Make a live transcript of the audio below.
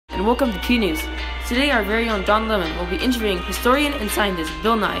and welcome to Q News. Today our very own Don Lemon will be interviewing historian and scientist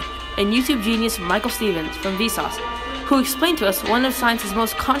Bill Nye and YouTube genius Michael Stevens from Vsauce, who explained to us one of science's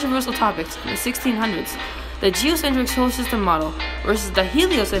most controversial topics in the 1600s, the geocentric solar system model versus the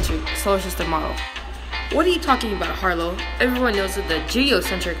heliocentric solar system model. What are you talking about, Harlow? Everyone knows that the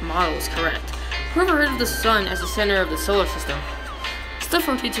geocentric model is correct. Whoever heard of the sun as the center of the solar system? Stuff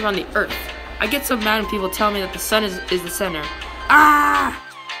rotates around the Earth. I get so mad when people tell me that the sun is the center. Ah!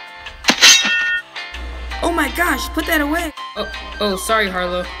 Oh my gosh, put that away! Oh, sorry,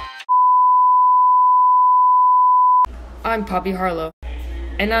 Harlow. I'm Poppy Harlow.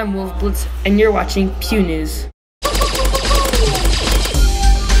 And I'm Wolf Blitzer, and you're watching Q News.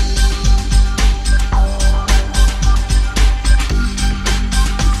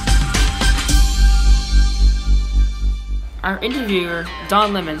 Our interviewer,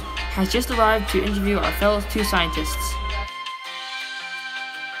 Don Lemon, has just arrived to interview our fellow two scientists.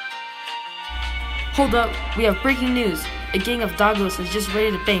 Hold up, we have breaking news. A gang of doggos is just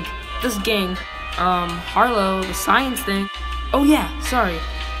ready to bank. This gang, Harlow, the science thing. Oh yeah, sorry.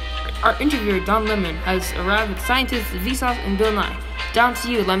 Our interviewer, Don Lemon, has arrived with scientists Vsauce and Bill Nye. Down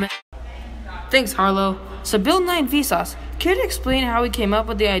to you, Lemon. Thanks, Harlow. So Bill Nye and Vsauce, care to explain how we came up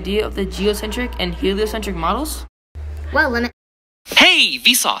with the idea of the geocentric and heliocentric models? Well, Lemon. Hey,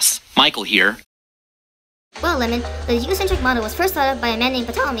 Vsauce! Michael here. Well, Lemon, the geocentric model was first thought of by a man named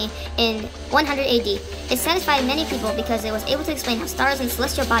Ptolemy in 100 AD. It satisfied many people because it was able to explain how stars and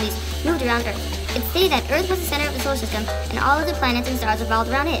celestial bodies moved around Earth. It stated that Earth was the center of the solar system and all of the planets and stars revolved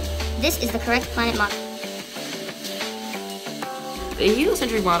around it. This is the correct planet model. The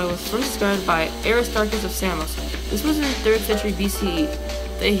heliocentric model was first described by Aristarchus of Samos. This was in the 3rd century BCE.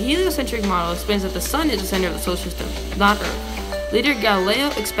 The heliocentric model explains that the sun is the center of the solar system, not Earth. Later, Galileo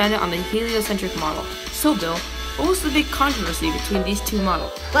expanded on the heliocentric model. So, Bill, what was the big controversy between these two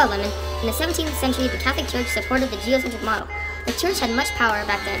models? Well, Lemon, in the 17th century, the Catholic Church supported the geocentric model. The church had much power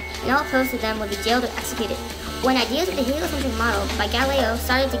back then, and all opposed to them would be jailed or executed. When ideas of the heliocentric model by Galileo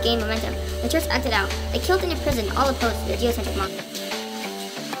started to gain momentum, the church acted out. They killed and imprisoned all opposed to the geocentric model.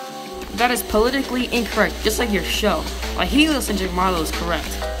 That is politically incorrect, just like your show. The heliocentric model is correct.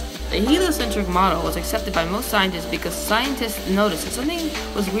 The heliocentric model was accepted by most scientists because scientists noticed that something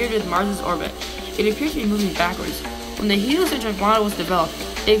was weird with Mars' orbit. It appears to be moving backwards. When the heliocentric model was developed,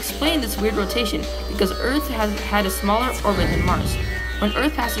 it explained this weird rotation because Earth has had a smaller orbit than Mars. When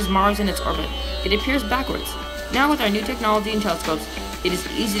Earth passes Mars in its orbit, it appears backwards. Now with our new technology and telescopes, it is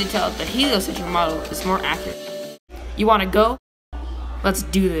easy to tell that the heliocentric model is more accurate. You want to go? Let's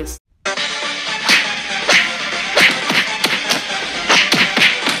do this.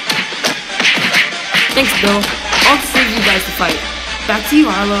 Thanks, Bill. I'll save you guys to fight. Back to you,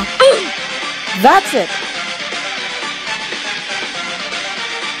 Harlow. That's it.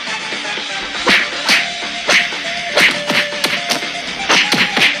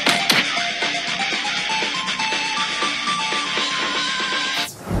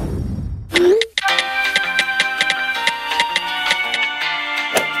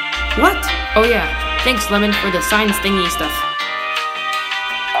 What? Oh yeah, thanks Lemon for the science thingy stuff.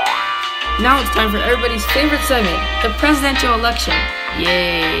 Now it's time for everybody's favorite segment, the presidential election.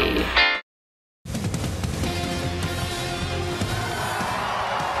 Yay!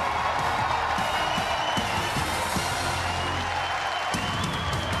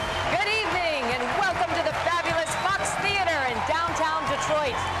 Good evening and welcome to the fabulous Fox Theater in downtown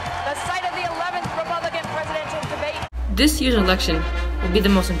Detroit, the site of the 11th Republican presidential debate. This year's election will be the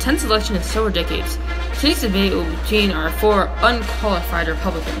most intense election in several decades. Today's debate will be between our 4 unqualified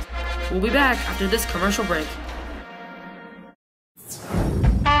Republicans. We'll be back after this commercial break.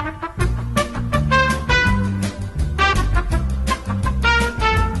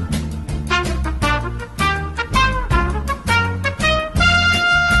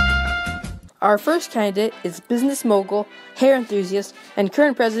 Our first candidate is business mogul, hair enthusiast, and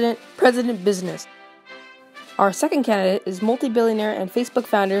current president, President Business. Our second candidate is multi-billionaire and Facebook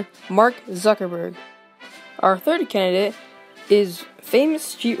founder, Mark Zuckerberg. Our third candidate is famous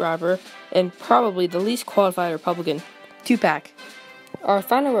street robber and probably the least qualified Republican, Tupac. Our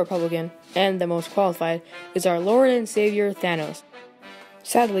final Republican, and the most qualified, is our Lord and Savior, Thanos.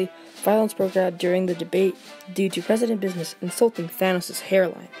 Sadly, violence broke out during the debate due to President Business insulting Thanos'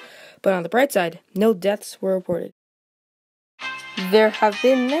 hairline. But on the bright side, no deaths were reported. There have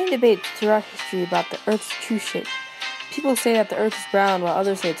been many debates throughout history about the Earth's true shape. People say that the Earth is round while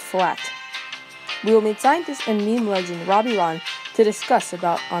others say it's flat. We will meet scientist and meme legend Robbie Ron to discuss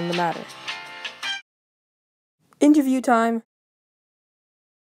on the matter. Interview time.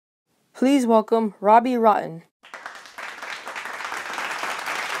 Please welcome Robbie Rotten.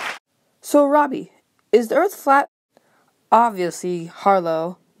 So, Robbie, is the Earth flat? Obviously,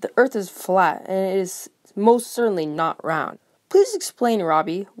 Harlow, the Earth is flat, and it is most certainly not round. Please explain,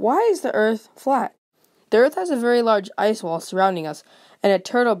 Robbie, why is the Earth flat? The Earth has a very large ice wall surrounding us, and a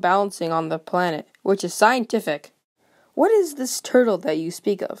turtle balancing on the planet, which is scientific. What is this turtle that you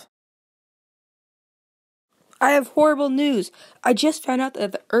speak of? I have horrible news. I just found out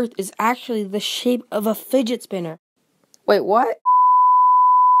that the Earth is actually the shape of a fidget spinner. Wait, what?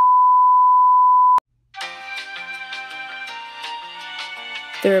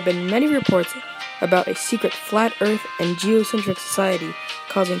 There have been many reports about a secret flat Earth and geocentric society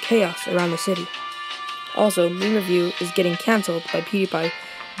causing chaos around the city. Also, Meme Review is getting cancelled by PewDiePie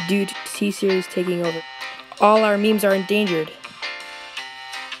due to T-Series taking over. All our memes are endangered.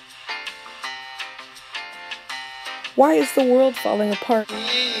 Why is the world falling apart?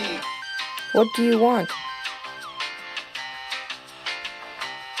 What do you want?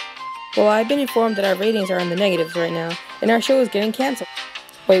 Well, I've been informed that our ratings are in the negatives right now, and our show is getting cancelled.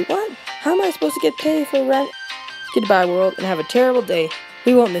 Wait, what? How am I supposed to get paid for rent? Goodbye, world, and have a terrible day.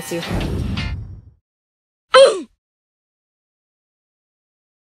 We won't miss you.